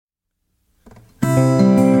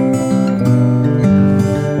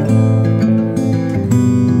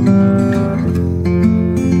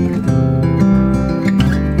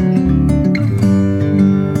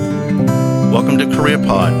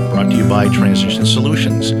Transition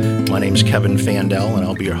Solutions. My name is Kevin Fandel, and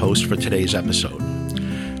I'll be your host for today's episode.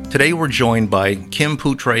 Today we're joined by Kim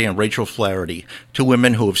Poutre and Rachel Flaherty, two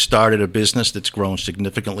women who have started a business that's grown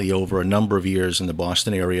significantly over a number of years in the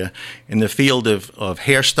Boston area in the field of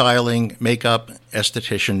hairstyling, makeup,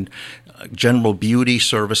 esthetician, general beauty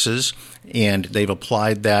services, and they've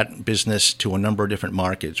applied that business to a number of different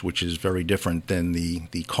markets, which is very different than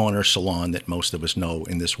the corner salon that most of us know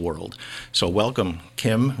in this world. So welcome,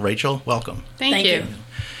 Kim, Rachel, welcome. Thank you.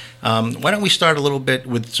 Why don't we start a little bit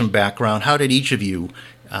with some background? How did each of you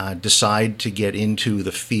decide to get into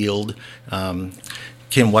the field?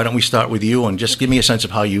 Kim, why don't we start with you and just give me a sense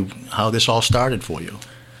of how this all started for you?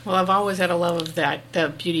 Well, I've always had a love of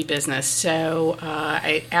the beauty business. So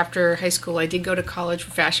after high school, I did go to college for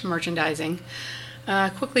fashion merchandising.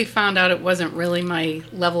 Quickly found out it wasn't really my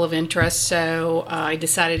level of interest, so I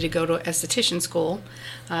decided to go to esthetician school.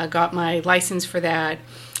 Got my license for that,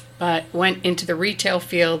 but went into the retail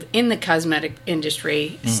field in the cosmetic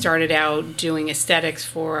industry. Started out doing aesthetics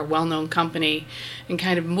for a well-known company and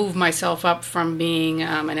kind of moved myself up from being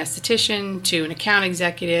an esthetician to an account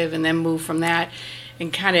executive, and then moved from that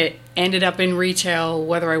and kind of ended up in retail,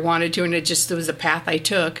 whether I wanted to, and it was a path I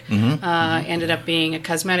took. Ended up being a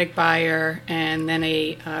cosmetic buyer and then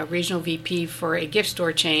a regional VP for a gift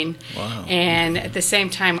store chain. Wow. And at the same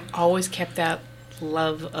time, always kept that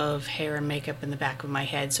love of hair and makeup in the back of my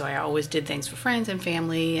head, so I always did things for friends and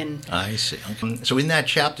family. And I see. Okay. So in that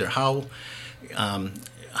chapter, how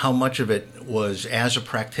much of it was as a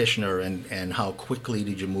practitioner, and how quickly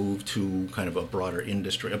did you move to kind of a broader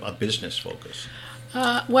industry, a business focus?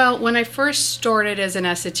 Well, when I first started as an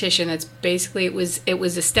esthetician, it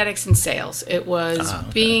was aesthetics and sales. It was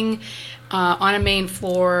being on a main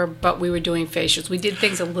floor, but we were doing facials. We did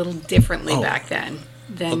things a little differently back then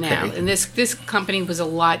than now. And this company was a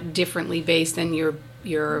lot differently based than your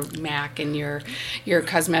MAC and your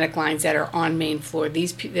cosmetic lines that are on main floor.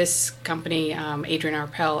 This company, Adrian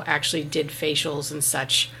Arpel, actually did facials and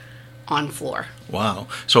such on floor. Wow.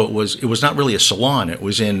 So it was not really a salon. It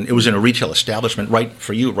was in a retail establishment right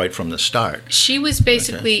from the start. She was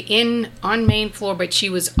basically on main floor, but she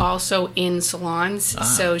was also in salons.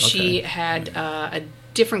 So she had a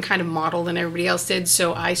different kind of model than everybody else did.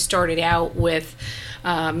 So I started out with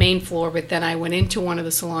main floor, but then I went into one of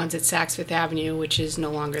the salons at Saks Fifth Avenue, which is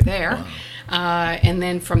no longer there. Wow. And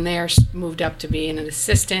then from there moved up to being an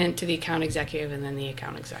assistant to the account executive, and then the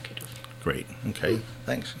account executive. Great. Okay.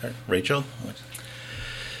 Thanks. Rachel?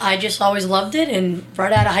 I just always loved it, and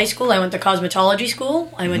right out of high school, I went to cosmetology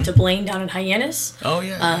school. I went to Blaine down in Hyannis. Oh,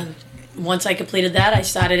 yeah. Once I completed that, I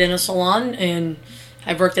started in a salon, and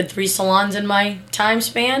I've worked at 3 salons in my time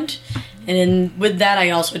span. And with that,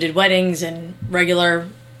 I also did weddings and regular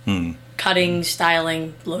cutting,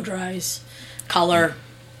 styling, blow dries, color.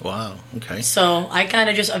 Wow. Okay. So I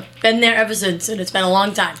kind of I've been there ever since, and it's been a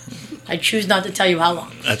long time. I choose not to tell you how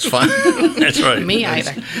long. That's fine. That's right. Me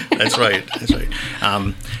either. That's right.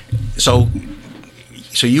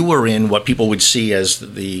 So you were in what people would see as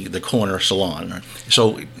the corner salon.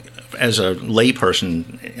 So as a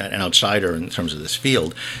layperson, an outsider in terms of this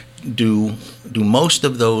field, do most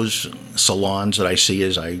of those salons that I see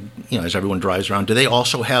as everyone drives around, do they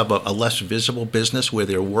also have a less visible business where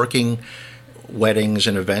they're working weddings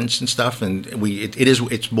and events and stuff, and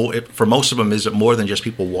it's more for most of them? Is it more than just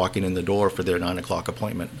people walking in the door for their 9:00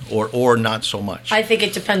 appointment, or not so much? I think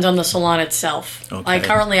it depends on the salon itself. Okay. I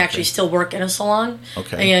currently actually still work in a salon,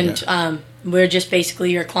 and we're just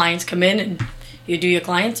basically your clients come in and you do your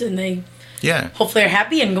clients, and they hopefully are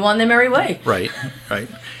happy and go on their merry way. Right.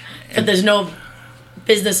 But there's no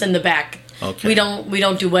business in the back. Okay. We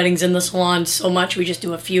don't do weddings in the salon so much. We just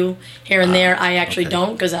do a few here and there. I actually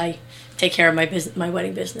don't, because I take care of my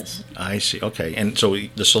wedding business. I see. Okay. And so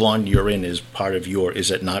the salon you're in is part of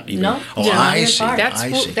is it not even? No. Oh, no, I see.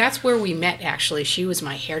 That's where we met, actually. She was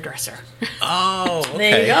my hairdresser. Oh, okay.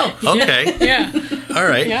 There you go. Okay. Yeah. All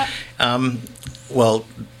right. Yeah. Well,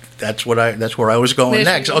 that's where I was going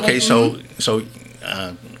next. Okay. So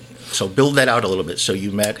build that out a little bit. So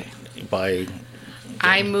you met by...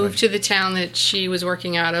 I moved to the town that she was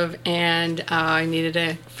working out of, and I needed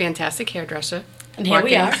a fantastic hairdresser. And here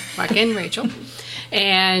we are. Walk in, Rachel.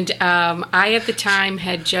 And I, at the time,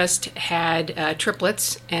 had just had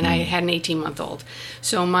triplets, and I had an 18-month-old.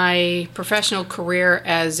 So my professional career,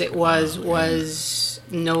 as it was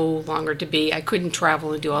no longer to be. I couldn't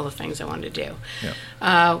travel and do all the things I wanted to do.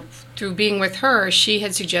 Yep. Through being with her, she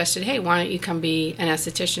had suggested, hey, why don't you come be an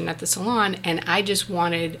esthetician at the salon? And I just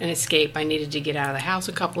wanted an escape. I needed to get out of the house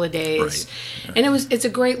a couple of days. Right. And it's a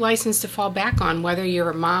great license to fall back on, whether you're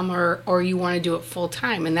a mom or you want to do it full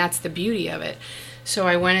time. And that's the beauty of it. So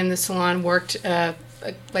I went in the salon, worked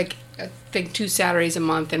like I think 2 Saturdays a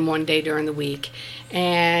month and 1 day during the week.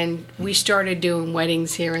 And we started doing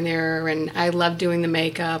weddings here and there, and I loved doing the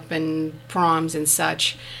makeup and proms and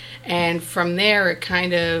such. And from there, it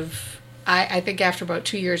kind of, I think after about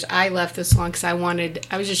 2 years, I left the salon because I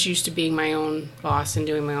was just used to being my own boss and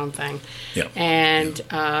doing my own thing. Yeah. And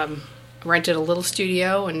rented a little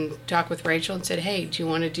studio and talked with Rachel and said, hey, do you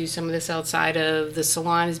want to do some of this outside of the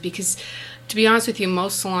salon? Is because, to be honest with you,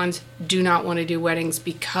 most salons do not want to do weddings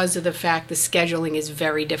because of the fact the scheduling is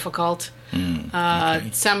very difficult. Okay.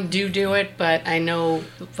 Some do it, but I know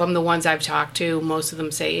from the ones I've talked to, most of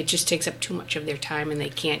them say it just takes up too much of their time and they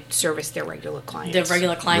can't service their regular clients. The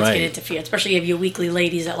regular clients Right. get interfered, especially if you have weekly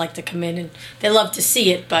ladies that like to come in and they love to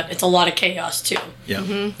see it, but it's a lot of chaos too. Yeah.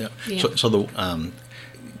 Yeah. Yeah.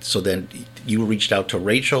 So then you reached out to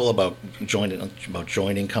Rachel about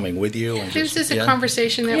joining, coming with you. And It was just a yeah?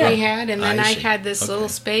 conversation that Yeah. we had, and then I see. had this Okay. little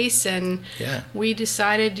space, and Yeah. we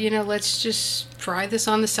decided, let's just try this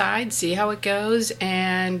on the side, see how it goes.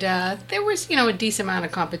 And there was, a decent amount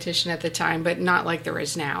of competition at the time, but not like there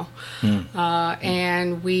is now.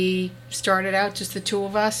 And we started out just the two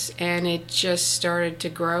of us, and it just started to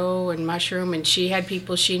grow and mushroom. And she had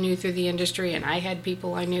people she knew through the industry, and I had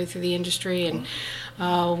people I knew through the industry, and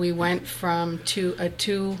we went from a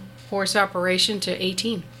 2-horse operation to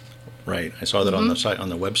 18. Right. I saw that on the site, on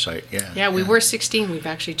the website. Yeah. Yeah, we were 16. We've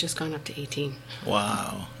actually just gone up to 18.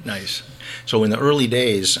 Wow. Nice. So in the early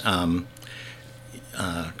days, a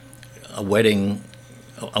wedding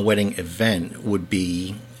event would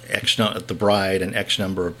be the bride and X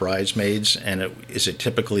number of bridesmaids, and is it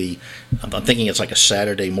typically? I'm thinking it's like a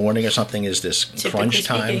Saturday morning or something. Is this crunch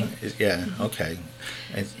time? Yeah. Okay.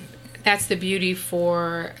 And, That's the beauty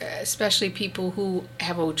for especially people who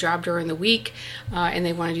have a job during the week and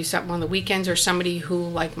they want to do something on the weekends, or somebody who,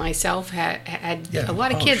 like myself, had a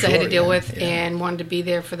lot of kids I had to deal with and wanted to be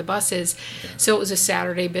there for the buses. Yeah. So it was a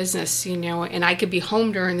Saturday business, and I could be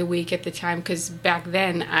home during the week at the time because back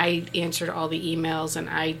then I answered all the emails and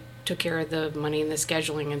I took care of the money and the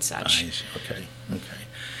scheduling and such. Nice. Okay.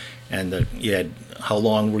 And how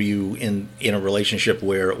long were you in a relationship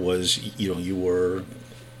where it was, you were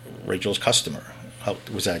Rachel's customer?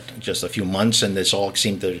 Was that just a few months and this all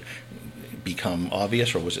seemed to become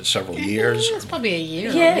obvious, or was it several years? It was probably a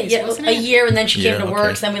year. Yeah, wasn't a it? year, and then she came to okay.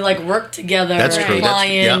 work, so then we worked together. That's true.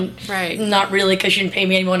 Client, Right. Not really, because she didn't pay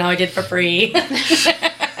me anymore, now I did for free.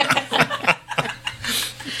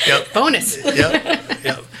 Yep. Bonus.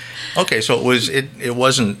 Yep. Okay, so it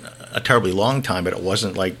wasn't a terribly long time, but it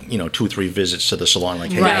wasn't like 2-3 visits to the salon.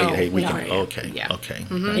 Like, hey, Right. hey, we No. can. Okay, Yeah. okay.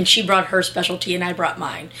 And she brought her specialty, and I brought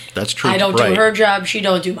mine. That's true. I don't right. do her job, she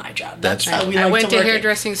don't do my job. That's That's how we I like went to work it.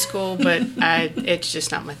 hairdressing school, but it's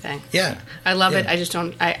just not my thing. Yeah. I love it. Yeah. I just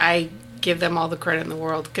don't. I give them all the credit in the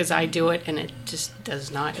world because I do it, and it just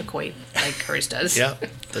does not equate like hers does. Yeah.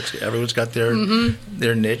 Everyone's got their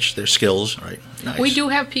niche, their skills. Right. Nice. We do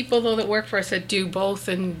have people though that work for us that do both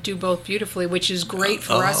and do both beautifully, which is great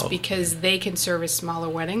for us because they can service smaller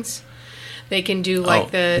weddings. They can do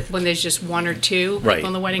when there's just 1 or 2 people Right,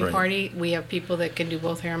 in the wedding right. party. We have people that can do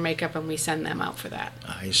both hair and makeup, and we send them out for that.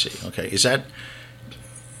 I see. Okay. Is that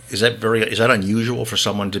unusual for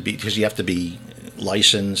someone to be, because you have to be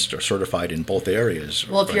licensed or certified in both areas?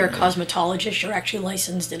 Well, if you're a right? cosmetologist, you're actually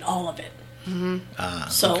licensed in all of it.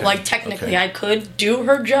 So, okay, technically, okay. I could do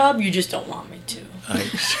her job, you just don't want me to.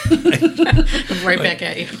 Right back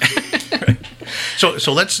at you. So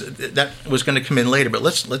that was going to come in later, but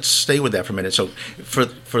let's stay with that for a minute. So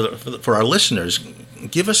for our listeners,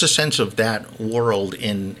 give us a sense of that world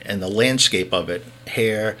and the landscape of it: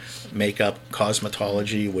 hair, makeup,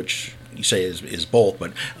 cosmetology, which you say is both,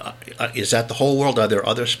 but is that the whole world? Are there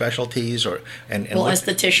other specialties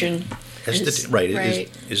Esthetician. Right.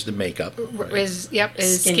 Is the makeup. Right. Is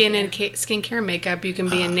skin and skincare makeup. You can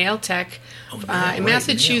be a nail tech. Right, In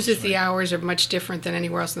Massachusetts, nails, the hours are much different than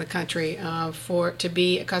anywhere else in the country. To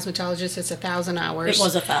be a cosmetologist, it's 1,000 hours. It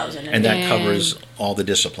was 1,000. And that covers all the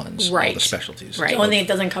disciplines, all Right. the specialties. Right. The only thing it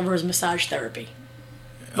doesn't cover is massage therapy.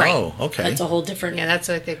 Right. Oh, okay. That's a whole different. Yeah, that's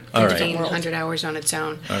I think All right. 1,500 hours on its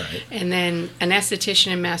own. All right. And then an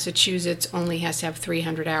esthetician in Massachusetts only has to have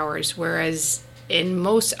 300 hours, whereas in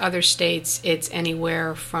most other states it's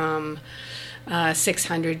anywhere from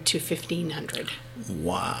 600 to 1,500.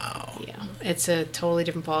 Wow. Yeah, it's a totally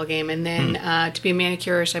different ballgame. And then to be a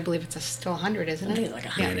manicurist, I believe it's still 100, isn't it? I think it's like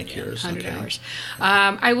 100. Manicurist, 100 okay. hours.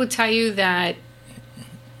 I will tell you that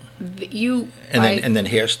And then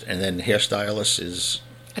hairstylist is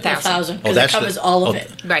 1,000 Oh, because it covers all of it.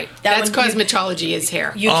 Right. That That's one, cosmetology is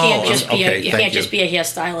hair. You can't just be okay, you can't just be a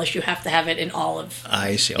hairstylist. You have to have it in all of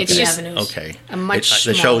I see. Okay. It's just avenues. Okay. a much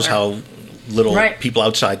It shows smaller- how little Right. people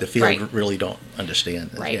outside the field Right. really don't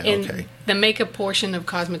understand. Right. Yeah, And okay. the makeup portion of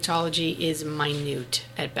cosmetology is minute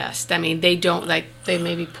at best. I mean, they don't they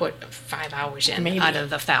maybe put 5 hours in Maybe. out of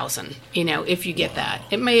the 1,000, if you get that.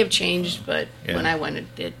 It may have changed, but Yeah. when I went,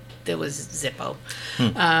 there was Zippo.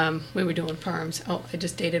 We were doing perms. Oh, I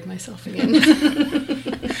just dated myself again.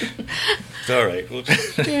 It's all right. We'll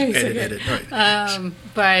edit. Right.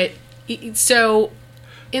 But so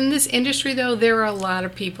in this industry, though, there are a lot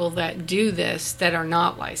of people that do this that are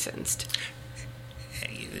not licensed.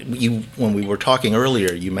 When we were talking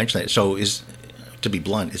earlier, you mentioned that. So to be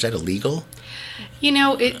blunt, is that illegal?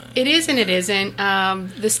 It is and it isn't.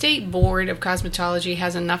 The State Board of Cosmetology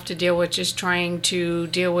has enough to deal with just trying to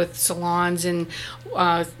deal with salons and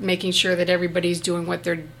making sure that everybody's doing what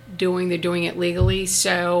they're doing. They're doing it legally.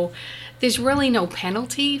 So there's really no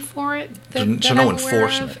penalty for it. So that no I'm aware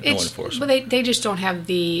of. enforcement. No enforcement. But they just don't have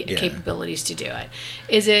the capabilities to do it.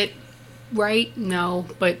 Is it right? No.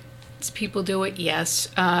 But people do it? Yes.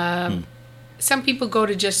 Some people go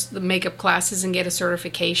to just the makeup classes and get a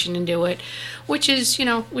certification and do it, which is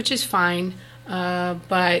fine.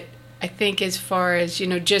 But I think as far as,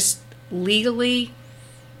 just legally,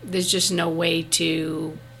 there's just no way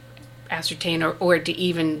to ascertain or to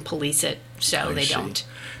even police it. So they don't.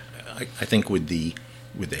 I think with the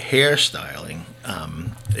hairstyling,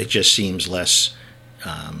 it just seems less.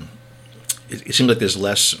 It seems like there's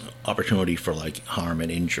less opportunity for harm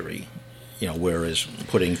and injury. Whereas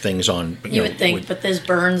putting things on, you would think, but there's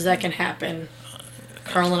burns that can happen.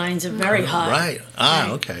 Curlinine's are very hot. Right.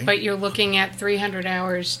 Okay. But you're looking at 300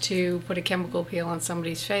 hours to put a chemical peel on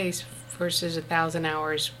somebody's face versus 1,000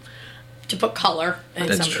 hours to put color.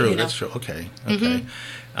 That's true. That's true. Okay. Okay.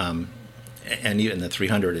 And even the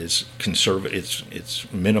 300 is conservative.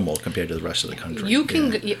 It's minimal compared to the rest of the country. You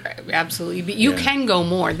can absolutely, but you can go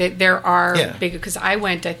more. There are bigger, because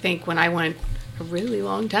I think when I went a really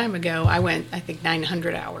long time ago, I went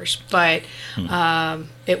 900 hours, but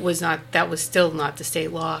it was not. That was still not the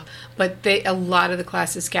state law. But a lot of the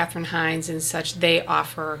classes, Catherine Hines and such, they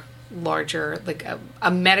offer larger, like a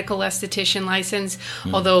medical esthetician license,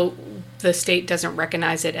 although the state doesn't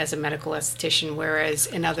recognize it as a medical esthetician, whereas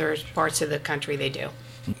in other parts of the country they do.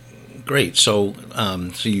 Great. So,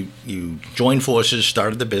 you joined forces,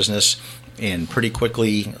 started the business, and pretty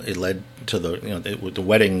quickly it led to the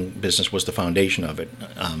wedding business was the foundation of it.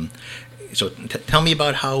 So, tell me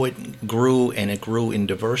about how it grew, and it grew in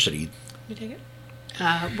diversity. You take it.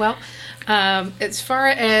 As far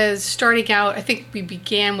as starting out, I think we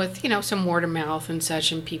began with, some word of mouth and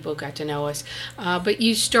such, and people got to know us. But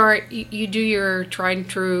you do your tried and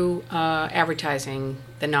true advertising,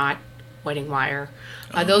 the Knot, Wedding Wire.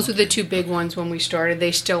 Those were the two big ones when we started.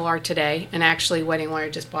 They still are today. And actually, Wedding Wire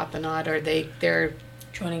just bought the Knot, or they're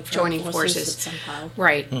joining forces somehow.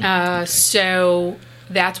 Right. So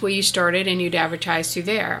that's where you started, and you'd advertise through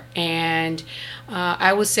there. And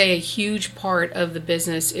I would say a huge part of the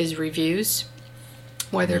business is reviews,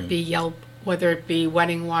 whether it be Yelp, whether it be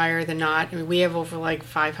Wedding Wire, the Knot. I mean, we have over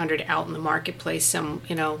 500 out in the marketplace, some,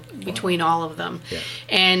 between all of them. Yeah.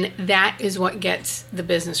 And that is what gets the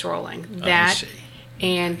business rolling. That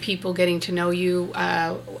and people getting to know you.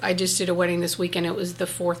 I just did a wedding this weekend. It was the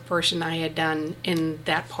fourth person I had done in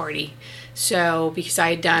that party. So, because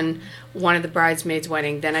I had done one of the bridesmaids'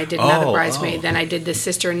 wedding, then I did another bridesmaid, then I did the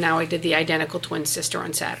sister, and now I did the identical twin sister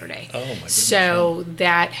on Saturday. Oh, my goodness. So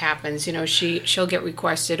that happens. She'll get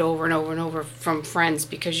requested over and over and over from friends,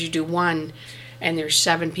 because you do one, and there's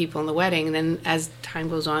 7 people in the wedding, and then as time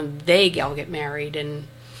goes on, they all get married, and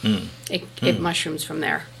it mushrooms from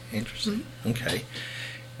there. Interesting. Okay.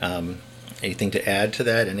 Anything to add to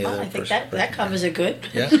that? Any other? I think that covers it good.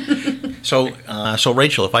 Yeah. So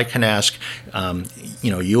Rachel, if I can ask,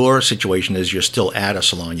 your situation is you're still at a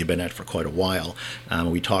salon you've been at for quite a while.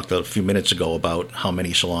 We talked a few minutes ago about how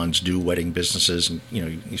many salons do wedding businesses, and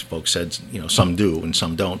you folks said some do and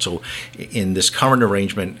some don't. So in this current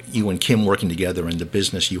arrangement, you and Kim working together and the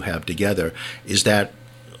business you have together, is that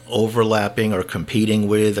overlapping or competing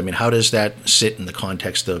with? I mean, how does that sit in the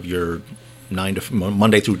context of your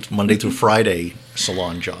Monday through Friday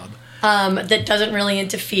salon job? That doesn't really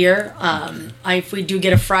interfere. If we do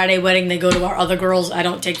get a Friday wedding, they go to our other girls. I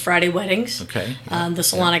don't take Friday weddings. Okay. The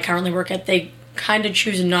salon I currently work at, they kind of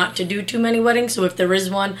choose not to do too many weddings. So if there is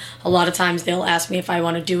one, a lot of times they'll ask me if I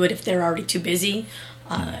want to do it if they're already too busy.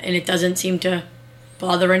 And it doesn't seem to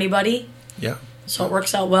bother anybody. Yeah. So it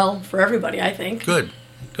works out well for everybody, I think. Good.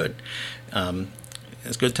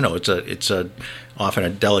 It's good to know. It's a often a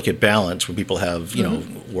delicate balance when people have,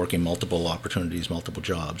 working multiple opportunities, multiple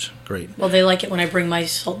jobs. Great. Well, they like it when I bring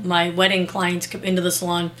my wedding clients into the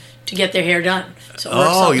salon to get their hair done. So it works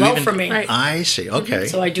out well for me. Right. I see. Okay.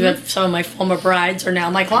 So I do have some of my former brides are now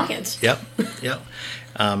my clients. Yep.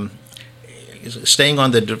 Staying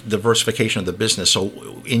on the diversification of the business. So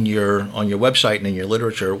on your website and in your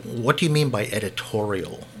literature, what do you mean by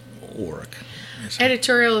editorial work?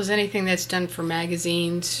 Editorial is anything that's done for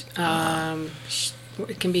magazines.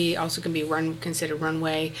 It can be considered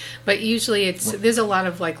runway, but usually there's a lot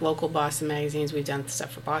of like local Boston magazines. We've done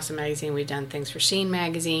stuff for Boston Magazine. We've done things for Scene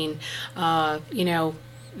Magazine.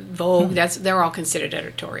 Vogue. They're all considered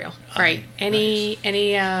editorial, right? Any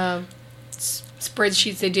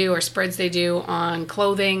spreadsheets they do or spreads they do on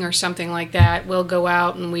clothing or something like that, we'll go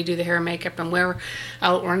out and we do the hair and makeup, and we're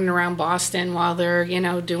out running around Boston while they're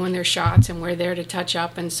doing their shots, and we're there to touch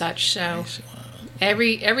up and such. So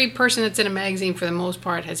every person that's in a magazine for the most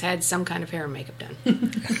part has had some kind of hair and makeup done.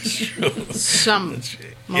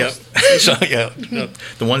 Most. So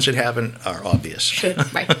the ones that haven't are obvious. Should.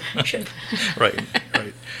 Right.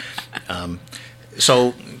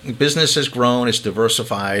 So business has grown, it's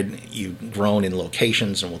diversified, you've grown in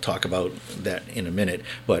locations, and we'll talk about that in a minute.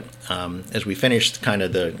 But as we finished kind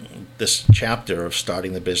of this chapter of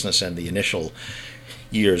starting the business and the initial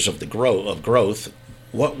years of growth,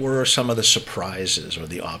 what were some of the surprises or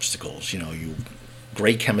the obstacles?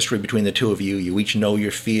 Great chemistry between the two of you. You each know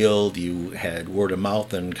your field. You had word of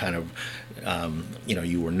mouth and kind of,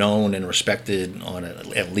 you were known and respected on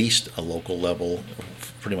at least a local level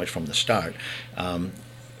pretty much from the start.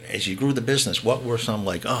 As you grew the business, what were some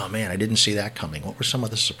oh man, I didn't see that coming? What were some of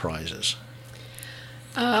the surprises?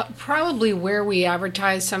 Probably where we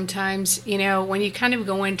advertise sometimes. When you kind of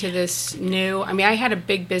go into this new, I had a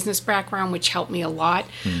big business background, which helped me a lot,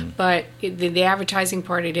 but the advertising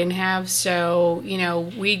part I didn't have. So,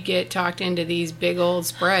 we'd get talked into these big old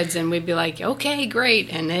spreads, and we'd be like, okay, great.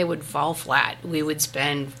 And they would fall flat. We would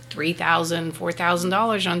spend $3,000,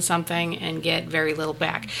 $4,000 on something and get very little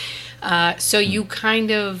back. So you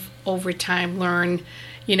kind of, over time, learn,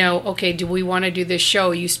 okay, do we want to do this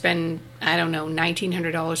show? You spend,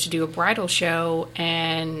 $1,900 to do a bridal show,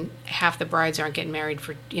 and half the brides aren't getting married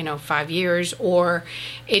for, 5 years, or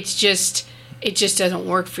it just doesn't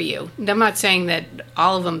work for you. I'm not saying that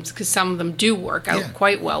all of them, because some of them do work out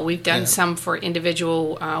quite well. We've done some for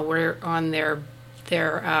individual, we're on their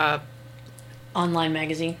online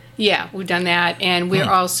magazine. Yeah, we've done that, and we're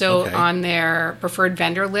also on their preferred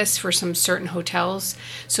vendor list for some certain hotels.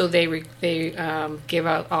 So they give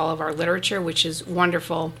out all of our literature, which is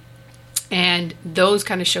wonderful. And those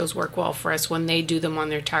kind of shows work well for us when they do them on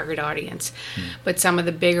their target audience. But some of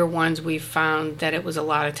the bigger ones, we've found that it was a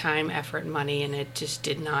lot of time, effort, and money, and it just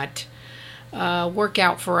did not work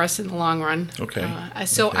out for us in the long run.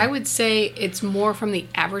 I would say it's more from the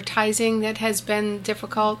advertising that has been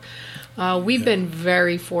difficult. We've been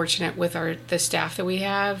very fortunate with the staff that we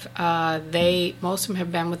have. Most of them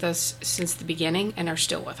have been with us since the beginning and are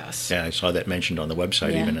still with us. Yeah, I saw that mentioned on the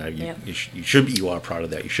website. You are proud of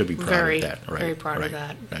that. You should be proud of that. Right? Very proud of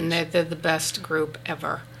that. Nice. And they're the best group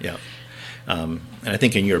ever. Yeah. And I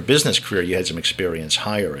think in your business career you had some experience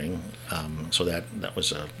hiring, so that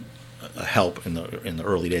was a help in the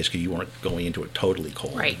early days because you weren't going into it totally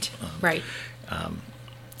cold. Right.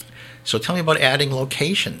 So tell me about adding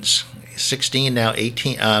locations. 16 now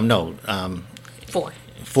 18. 4.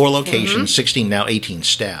 4 locations. 16 now 18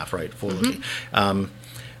 staff. Right. 4 locations.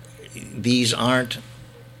 These aren't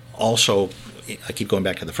also. I keep going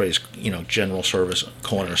back to the phrase, general service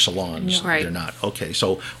corner salons. Right. They're not. Okay.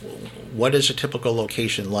 So, what is a typical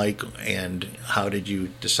location like, and how did you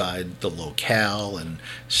decide the locale and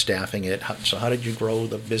staffing it? How did you grow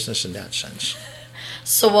the business in that sense?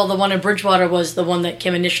 So, the one in Bridgewater was the one that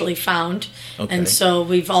Kim initially found. Okay. And so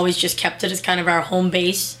we've always just kept it as kind of our home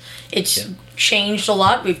base. It's changed a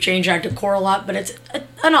lot. We've changed our decor a lot, but it's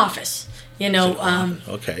an office.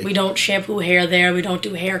 Okay. We don't shampoo hair there. We don't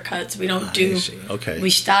do haircuts. We don't do. I see. Okay. We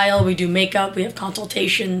style. We do makeup. We have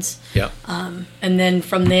consultations. Yeah. And then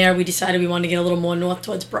from there, we decided we wanted to get a little more north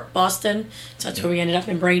towards Boston. So that's where we ended up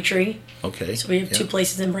in Braintree. Okay. So we have 2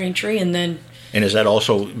 places in Braintree, and then. And is that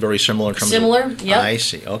also very similar in terms of... Yep. I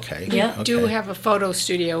see. Okay. Yeah. We do have a photo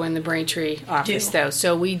studio in the Braintree office, though.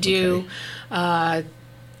 So we do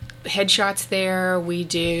headshots there. We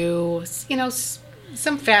do,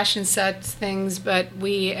 some fashion sets things, but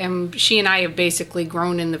she and I have basically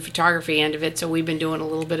grown in the photography end of it, so we've been doing a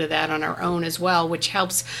little bit of that on our own as well, which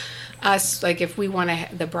helps us. Like if we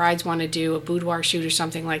the brides want to do a boudoir shoot or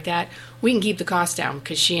something like that, we can keep the cost down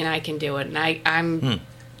because she and I can do it, and I'm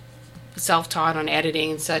self-taught on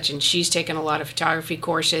editing and such, and she's taken a lot of photography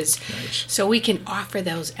courses. Nice. So we can offer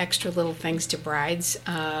those extra little things to brides.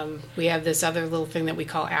 We have this other little thing that we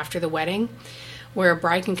call after the wedding, where a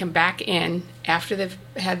bride can come back in after they've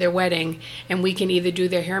had their wedding, and we can either do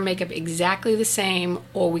their hair and makeup exactly the same,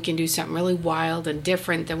 or we can do something really wild and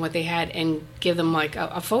different than what they had and give them like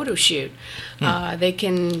a photo shoot. They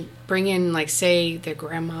can bring in, like, say their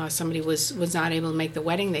grandma, somebody was not able to make the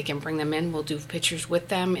wedding, they can bring them in, we'll do pictures with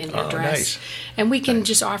them in their dress. Nice. And we can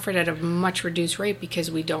just offer it at a much reduced rate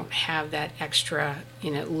because we don't have that extra,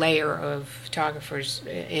 layer of photographers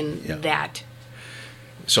in that.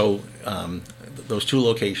 So those two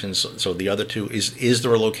locations. So the other two, is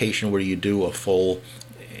there a location where you do a full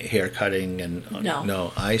hair cutting and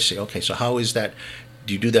no? I see. Okay. So how is that?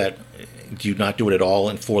 Do you do that? Do you not do it at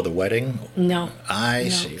all for the wedding? No. I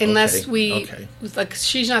see. Unless like,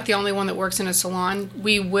 she's not the only one that works in a salon.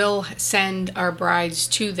 We will send our brides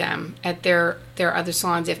to them at their other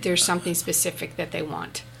salons if there's something specific that they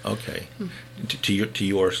want. Okay. To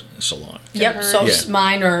your salon. Yep. So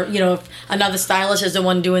mine, or if another stylist is the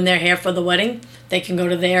one doing their hair for the wedding, they can go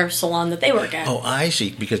to their salon that they work at. Oh, I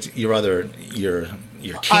see. Because your Our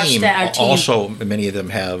team team. also, many of them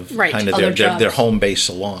have kind of their home-based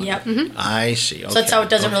salon. Yep. I see. Okay. So that's how it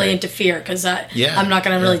doesn't really interfere, because I'm not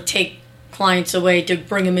going to really take clients away to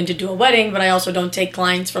bring them in to do a wedding, but I also don't take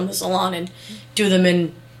clients from the salon and do them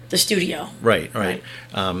in the studio. Right.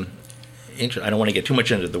 I don't want to get too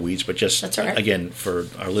much into the weeds, but just again for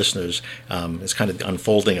our listeners, it's kind of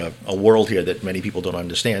unfolding a world here that many people don't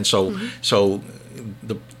understand. So,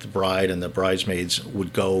 the bride and the bridesmaids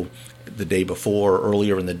would go the day before,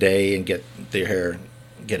 earlier in the day, and get their hair,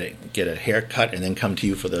 get a haircut, and then come to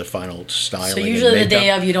you for the final styling. So usually the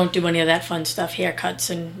day of, you don't do any of that fun stuff, haircuts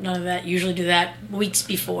and none of that. You usually do that weeks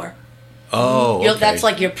before. Oh, okay. That's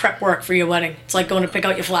like your prep work for your wedding. It's like going to pick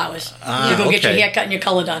out your flowers. You go get your hair cut and your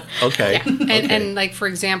color done. Okay. And like, for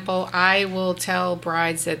example, I will tell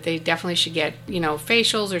brides that they definitely should get,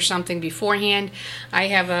 facials or something beforehand. I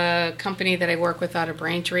have a company that I work with out of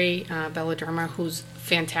Braintree, Belladerma, who's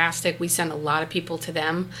fantastic. We send a lot of people to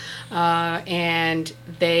them, and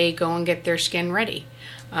they go and get their skin ready.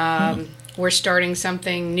 We're starting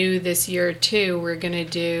something new this year, too. We're going to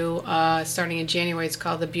do, starting in January, it's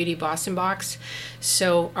called the Beauty Boston Box.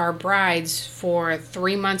 So our brides, for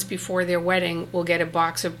 3 months before their wedding, will get a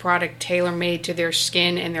box of product tailor-made to their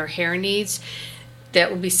skin and their hair needs that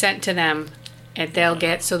will be sent to them, and they'll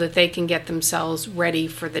get so that they can get themselves ready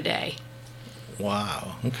for the day.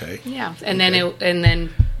 Wow. Okay. Yeah. And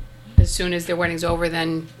then as soon as their wedding's over,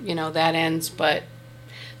 then, that ends. But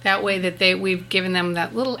that way we've given them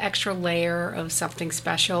that little extra layer of something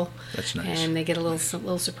special. That's nice. And they get a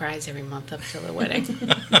little surprise every month up till the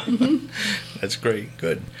wedding. That's great.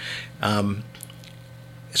 Good.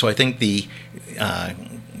 So I think the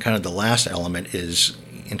kind of the last element is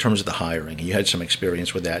in terms of the hiring. You had some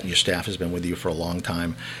experience with that, and your staff has been with you for a long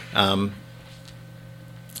time.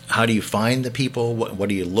 How do you find the people? What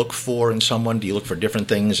do you look for in someone? Do you look for different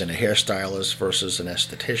things in a hairstylist versus an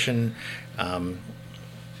esthetician?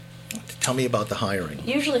 Tell me about the hiring.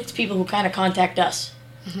 Usually it's people who kind of contact us.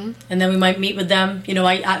 And then we might meet with them.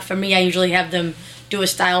 For me, I usually have them do a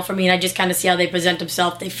style for me, and I just kind of see how they present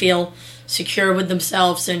themselves. They feel secure with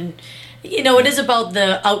themselves. And, it is about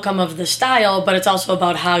the outcome of the style, but it's also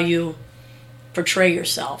about how you portray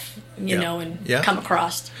yourself, and come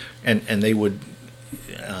across. And they would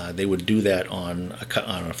do that on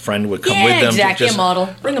a friend would come with them. Yeah, exactly. A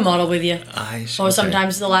model. Bring a model with you. I see. Or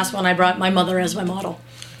sometimes the last one I brought my mother as my model.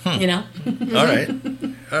 All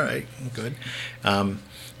right, good.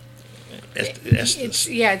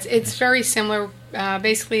 It's very similar.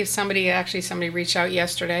 Basically, if somebody reached out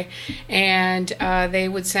yesterday, and they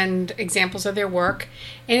would send examples of their work,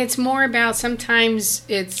 and it's more about, sometimes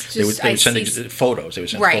it's just they would send photos. They would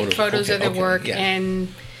send photos of their work, and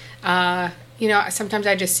sometimes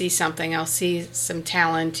I just see something. I'll see some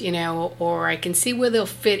talent, or I can see where they'll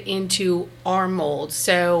fit into our mold.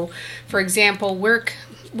 So, for example, we're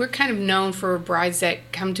kind of known for brides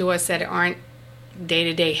that come to us that aren't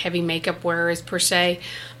day-to-day heavy makeup wearers per se.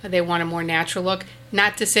 They want a more natural look.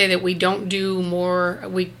 Not to say that we don't do more.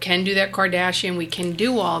 We can do that Kardashian. We can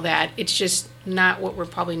do all that. It's just not what we're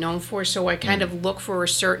probably known for. So I kind of look for a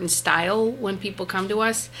certain style when people come to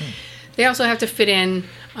us. They also have to fit in.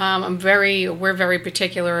 We're very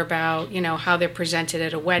particular about, how they're presented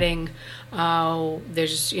at a wedding.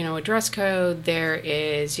 There's, a dress code. There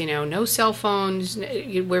is, no cell phones.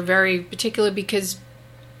 We're very particular because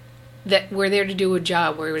that we're there to do a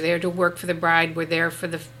job. We're there to work for the bride. We're there for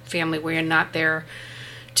the family. We're not there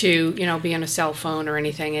to be on a cell phone or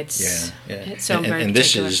anything. It's so very and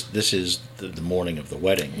particular. this is the morning of the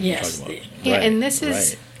wedding. Yes. You're talking about. Yeah, Right, and this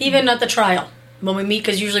is even at the trial when we meet,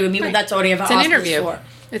 because usually we meet, Right. that's already have it's an an office interview. for.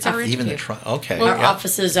 It's our even interview. the trial. Okay. Our yeah.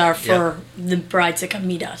 offices are for the brides that come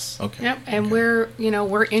meet us. Okay. Yep, and we're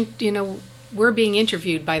being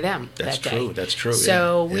interviewed by them That's that day. true. That's true.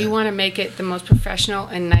 So yeah. we want to make it the most professional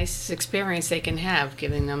and nicest experience they can have,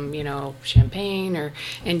 giving them, champagne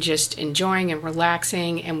and just enjoying and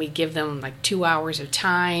relaxing. And we give them like 2 hours of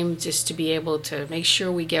time just to be able to make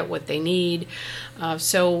sure we get what they need.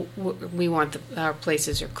 So we want our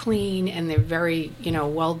places are clean and they're very,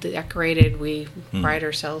 well decorated. We pride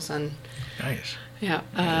ourselves on Nice.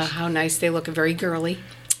 how nice they look, and very girly.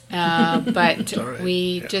 But all right.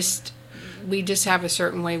 we just have a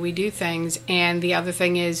certain way we do things. And the other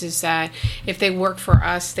thing is that if they work for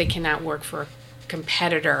us, they cannot work for a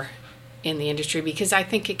competitor in the industry, because I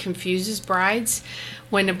think it confuses brides.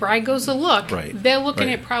 When a bride goes to look, Right. they're looking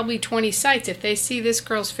Right. at probably 20 sites. If they see this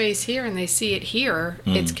girl's face here and they see it here,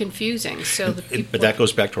 it's confusing. So the people, But that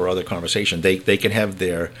goes back to our other conversation. They can have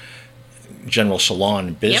their general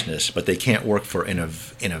salon business, but they can't work for an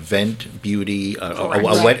event, beauty,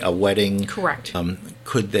 Correct. a wedding. Correct.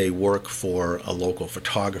 Could they work for a local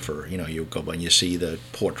photographer? You go and you see the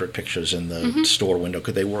portrait pictures in the store window.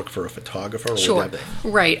 Could they work for a photographer? Or Sure. would that be-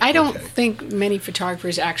 Right. I don't Okay. think many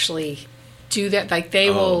photographers actually do that. Like they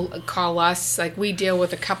will call us. Like we deal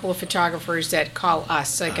with a couple of photographers that call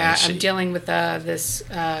us. Like I see. I'm dealing with this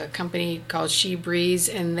company called She Breeze,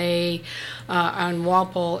 and they on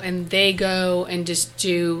Walpole, and they go and just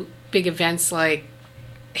do big events like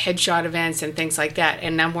headshot events and things like that.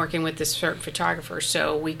 And I'm working with this certain photographer,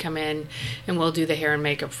 so we come in and we'll do the hair and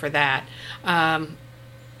makeup for that. I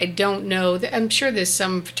don't know. I'm sure there's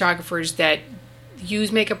some photographers that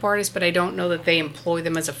use makeup artists, but I don't know that they employ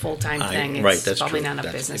them as a full-time thing. It's right, that's probably true. not a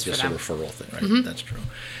That's business just for them. a referral thing, right? That's true.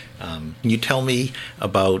 Can you tell me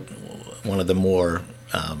about one of the more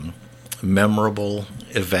memorable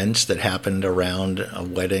events that happened around a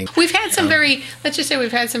wedding? We've had some let's just say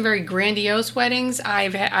we've had some very grandiose weddings.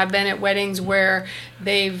 I've been at weddings where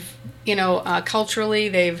they've, culturally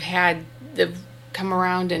they've come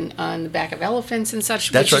around and on the back of elephants and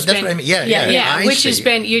such. That's which right. has That's been- what I mean. Yeah. I which see. has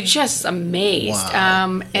been, you're just amazed.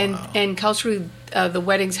 Wow. And culturally, the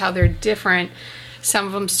weddings, how they're different. Some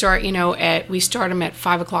of them start, we start them at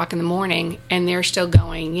 5 o'clock in the morning, and they're still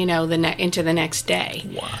going, into the next day.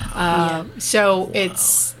 Wow. So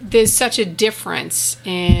there's such a difference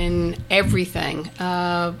in everything,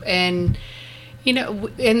 and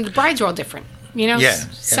the brides are all different.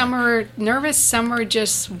 Some are nervous, some are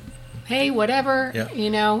just, hey, whatever. Yeah.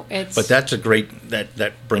 It's. But that's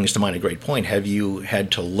that brings to mind a great point. Have you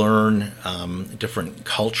had to learn different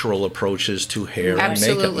cultural approaches to hair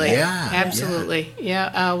Absolutely. and makeup? Absolutely.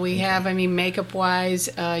 Yeah, we have. I mean, makeup-wise,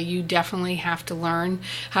 you definitely have to learn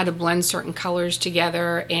how to blend certain colors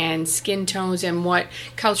together and skin tones and what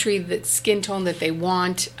culturally the skin tone that they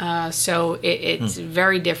want. So it's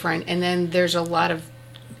very different. And then there's a lot of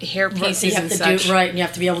hair So pieces you have and to such. do and you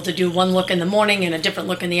have to be able to do one look in the morning and a different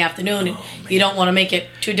look in the afternoon, and you don't want to make it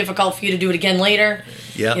too difficult for you to do it again later.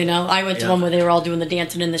 Yeah. I went to one where they were all doing the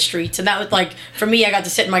dancing in the streets, and that was like, for me, I got to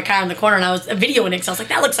sit in my car in the corner and I was videoing it, so I was like,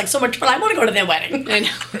 that looks like so much fun. I want to go to their wedding. I know.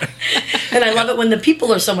 And I love it when the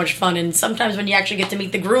people are so much fun, and sometimes when you actually get to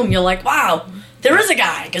meet the groom, you're like, wow, there is a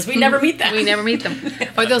guy, because we never meet them. We never meet them.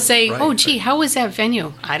 Or they'll say, Right, oh, gee, how was that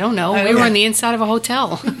venue? I don't know. We don't were know. on the inside of a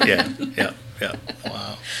hotel. Yeah.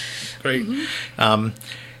 Wow. Great.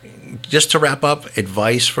 Just to wrap up,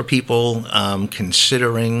 advice for people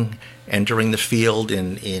considering entering the field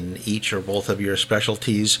in each or both of your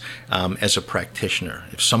specialties as a practitioner.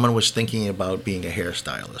 If someone was thinking about being a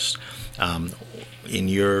hairstylist, in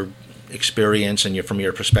your experience and from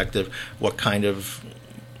your perspective, what kind of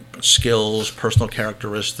skills, personal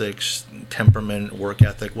characteristics, temperament, work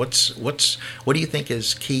ethic, what do you think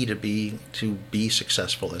is key to be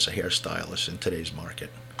successful as a hairstylist in today's market?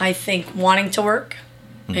 I think wanting to work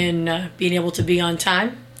and being able to be on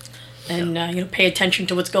time and pay attention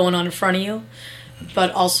to what's going on in front of you,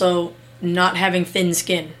 but also not having thin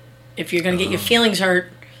skin. If you're going to get your feelings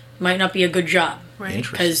hurt, might not be a good job. Right.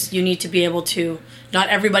 Interesting. Because you need to be able to, not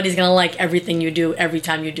everybody's going to like everything you do every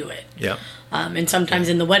time you do it. Yeah. And sometimes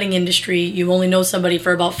in the wedding industry, you only know somebody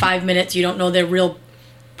for about 5 minutes. You don't know their real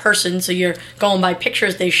person, so you're going by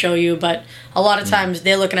pictures they show you, but a lot of times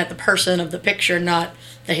they're looking at the person of the picture, not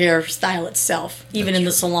the hairstyle itself, even in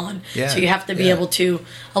the salon. Yeah, So you have to be able to,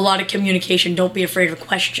 a lot of communication, don't be afraid of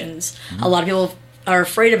questions. A lot of people are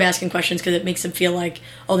afraid of asking questions because it makes them feel like,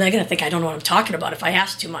 oh, they're going to think I don't know what I'm talking about if I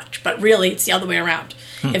ask too much. But really, it's the other way around.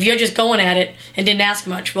 If you're just going at it and didn't ask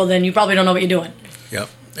much, well, then you probably don't know what you're doing. Yep.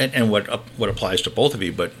 And what applies to both of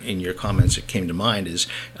you, but in your comments it came to mind is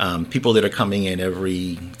people that are coming in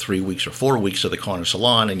every 3 weeks or 4 weeks to the corner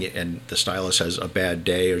salon, and the stylist has a bad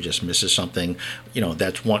day or just misses something.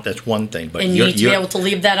 That's one thing. But and you need to be able to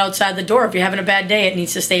leave that outside the door. If you're having a bad day, it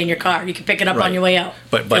needs to stay in your car. You can pick it up on your way out.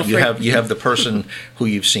 But you have the person who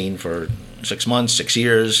you've seen for 6 months, 6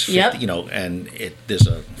 years. Yep. 50, and there's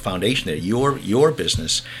a foundation there. Your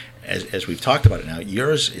business. As we've talked about it now,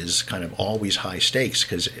 yours is kind of always high stakes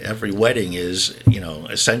because every wedding is,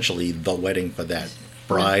 essentially the wedding for that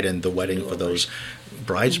bride and the wedding for those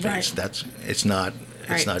bridesmaids. Right. It's not.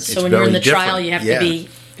 So when you're in the trial, you have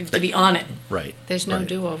to be on it. Right. There's no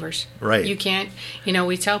do-overs. Right. You can't.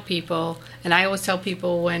 We tell people, and I always tell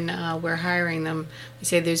people when we're hiring them, we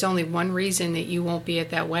say there's only one reason that you won't be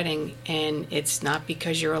at that wedding, and it's not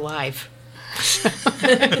because you're alive.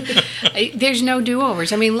 There's no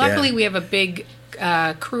do-overs. Luckily we have a big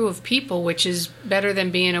crew of people, which is better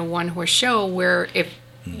than being a one-horse show where if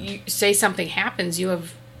you say something happens, you're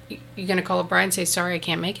going to call a bride and say, sorry, I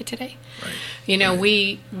can't make it today. Right.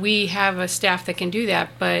 We have a staff that can do that,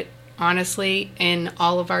 but honestly, in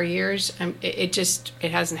all of our years,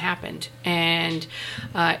 it hasn't happened. And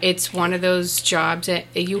it's one of those jobs that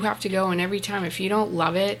you have to go in every time. If you don't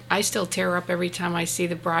love it, I still tear up every time I see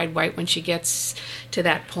the bride white when she gets to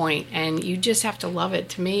that point. And you just have to love it.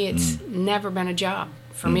 To me, it's never been a job.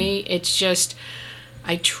 For me, it's just,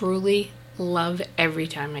 I truly love every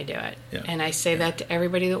time I do it. Yeah. And I say that to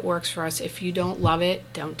everybody that works for us. If you don't love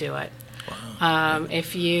it, don't do it. Wow.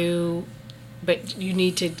 But you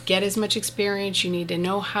need to get as much experience. You need to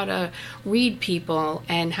know how to read people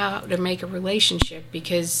and how to make a relationship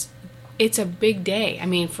because it's a big day.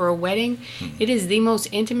 For a wedding, it is the most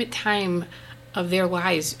intimate time of their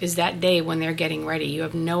lives is that day when they're getting ready. You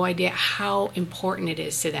have no idea how important it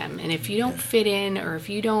is to them. And if you don't fit in or if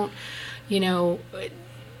you don't,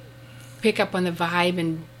 pick up on the vibe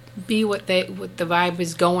and be what the vibe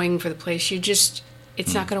is going for the place,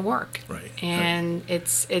 it's not going to work. Right. And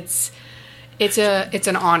It's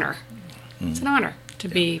an honor. It's an honor to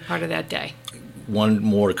be part of that day. One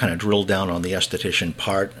more kind of drill down on the esthetician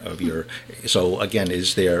part of your. So again,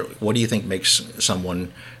 what do you think makes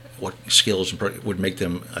someone? What skills would make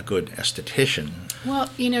them a good esthetician?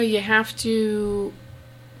 Well, you have to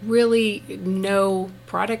really know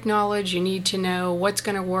product knowledge. You need to know what's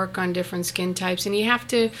going to work on different skin types, and it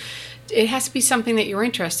has to be something that you're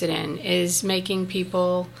interested in, is making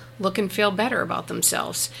people look and feel better about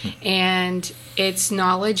themselves. And it's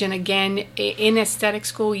knowledge. And again, in aesthetic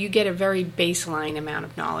school, you get a very baseline amount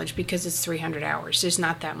of knowledge because it's 300 hours. There's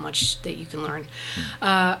not that much that you can learn.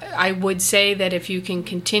 I would say that if you can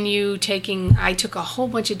continue I took a whole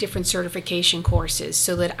bunch of different certification courses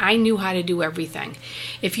so that I knew how to do everything.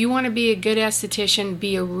 If you want to be a good esthetician,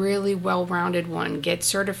 be a really well-rounded one. Get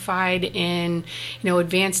certified in,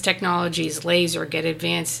 advanced technologies, laser, get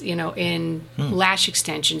advanced, in lash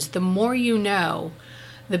extensions. The more you know,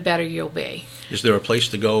 the better you'll be. Is there a place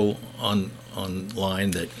to go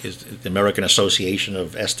online that is the American Association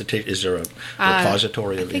of Estheticians? Is there a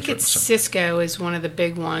repository of information? I think it's Cisco is one of the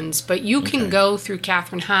big ones, but you can go through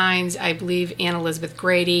Catherine Hines, I believe Anne Elizabeth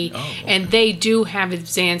Grady, and they do have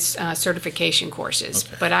advanced certification courses.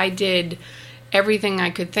 Okay. But I did everything I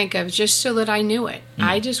could think of just so that I knew it.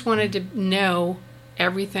 I just wanted to know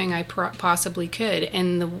everything I possibly could,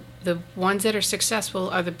 and the ones that are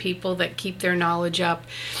successful are the people that keep their knowledge up,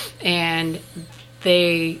 and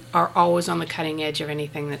they are always on the cutting edge of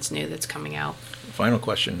anything that's new that's coming out. Final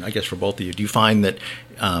question, I guess, for both of you. Do you find that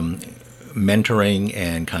mentoring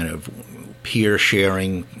and kind of peer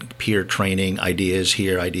sharing, peer training, ideas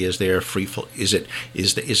here, ideas there, is it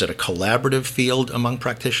a collaborative field among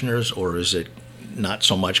practitioners, or is it not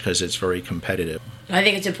so much because it's very competitive? I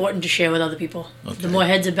think it's important to share with other people. Okay. The more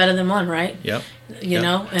heads are better than one, right? Yep. You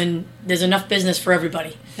know, and there's enough business for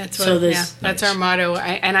everybody. That's that's our motto.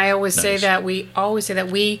 I always say that we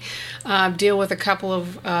deal with a couple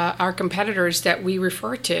of our competitors that we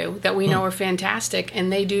refer to that we know are fantastic, and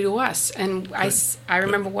they do to us. And I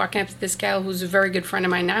remember walking up to this gal who's a very good friend of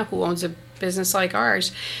mine now, who owns a business like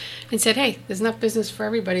ours, and said, "Hey, there's enough business for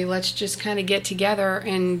everybody. Let's just kind of get together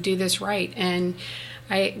and do this right." And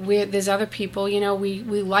there's other people, we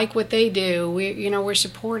like what they do. We're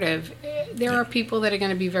supportive. There are people that are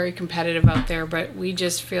going to be very competitive out there, but we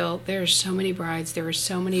just feel there are so many brides, there are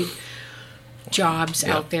so many jobs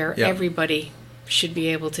out there. Everybody should be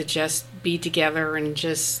able to just be together and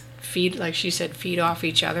just feed, like she said, feed off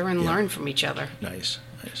each other and learn from each other. Nice.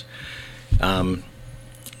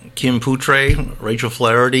 Kim Poutre, Rachel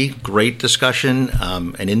Flaherty, great discussion,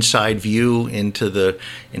 an inside view into the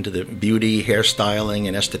beauty, hairstyling,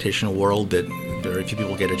 and esthetician world that very few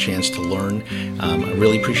people get a chance to learn. I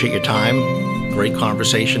really appreciate your time. Great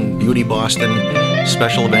conversation. Beauty Boston,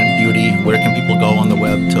 special event beauty. Where can people go on the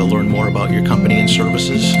web to learn more about your company and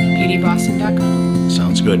services? BeautyBoston.com.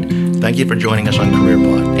 Sounds good. Thank you for joining us on Career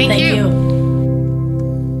Pod. Thank you.